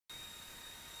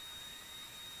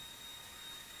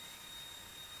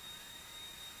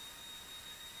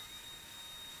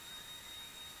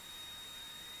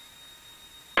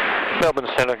Melbourne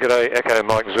Centre, g'day, Echo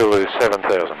Mike Zulu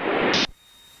 7000.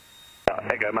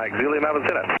 Echo Mike Zulu, Melbourne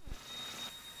Centre.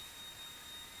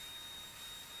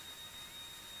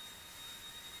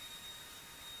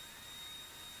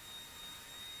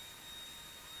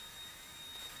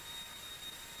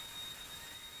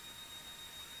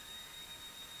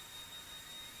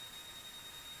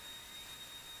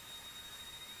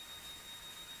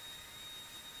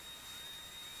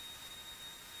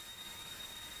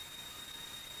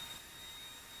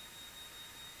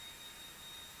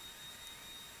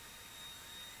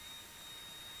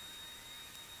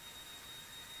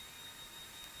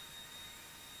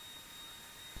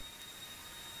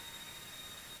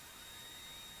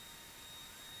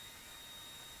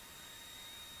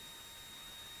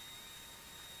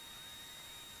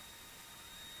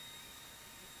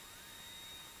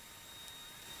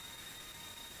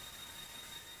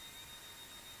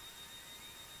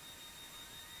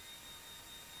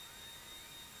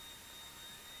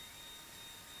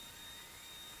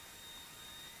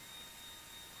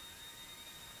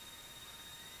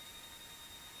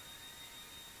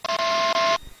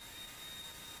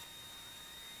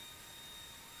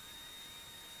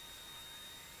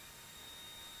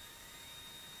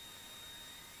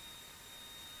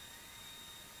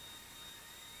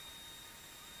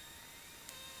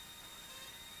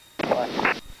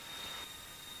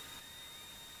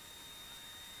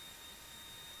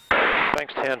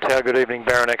 Bankstown Tower, good evening,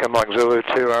 Baron Echo Mike Zulu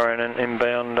 2RN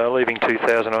inbound, leaving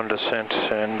 2000 on descent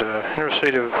and in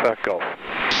receipt of golf.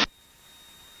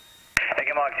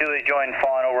 Echo Mike Zulu, join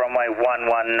final, runway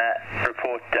 11,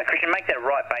 report. Christian, make that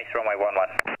right base, runway 11.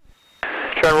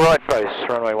 Showing right base,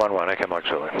 runway 11, Echo Mike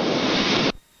Zulu.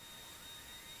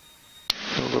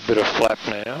 A little bit of flap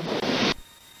now.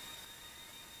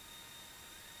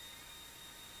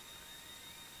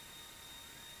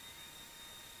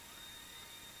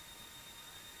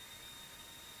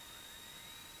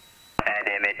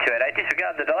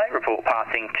 Disregard the delay, report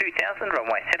passing 2000,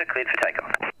 runway centre cleared for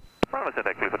takeoff. Runway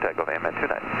Centre cleared for takeoff, AMET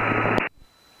 28.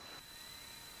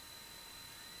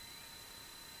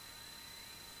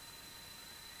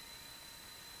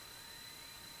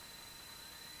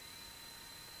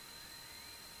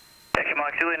 Echo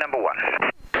Mike Zulu, number 1.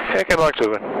 Echo Mike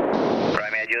Zulu.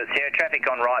 Romeo Juliet Sierra, traffic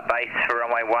on right base for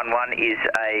runway 11 is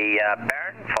a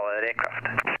Baron, follow that aircraft.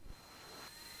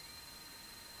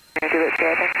 Romeo Juliet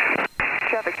Sierra,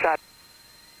 traffic stop.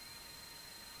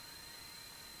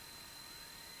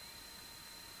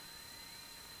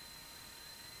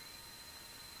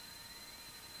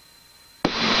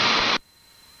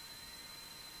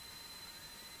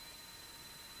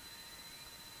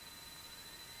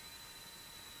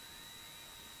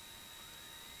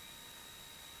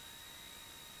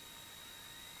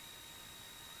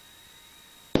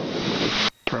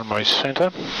 Runway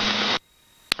centre.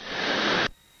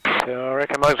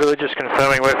 Echo Mike Zulu just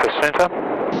confirming we're for centre.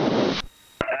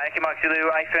 Echo Mike Zulu,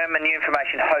 affirm, and new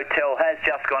information, hotel has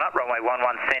just gone up. Runway 11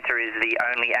 centre is the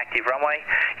only active runway.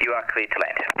 You are cleared to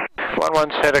land.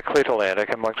 11 centre, clear to land,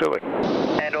 Echo Mike Zulu.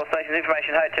 And all stations,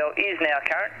 information, hotel is now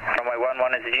current. Runway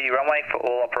 11 is the duty runway for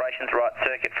all operations. Right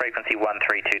circuit, frequency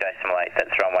 132.8.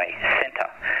 That's runway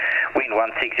centre. Wind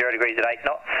 160 degrees at 8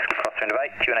 knots. Crosswind of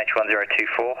 8, QNH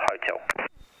 1024, hotel.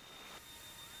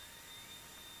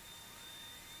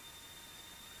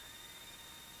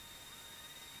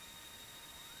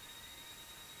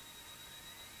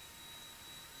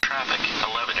 Traffic,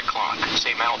 11 o'clock,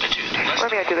 same altitude.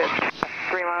 Romeo Juliet,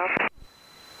 3 miles.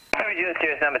 Romeo Juliet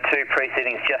Sierra number 2,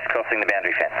 precedings just crossing the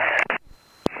boundary fence.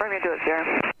 Romeo Juliet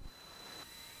Sierra.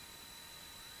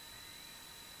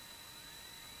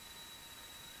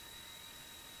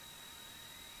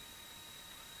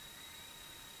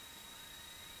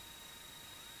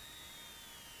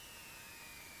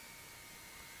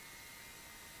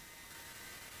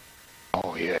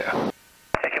 Oh yeah.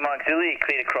 Echo Mike Zulu,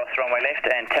 cleared across runway left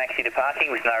and taxi to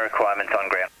parking with no requirements on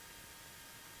ground.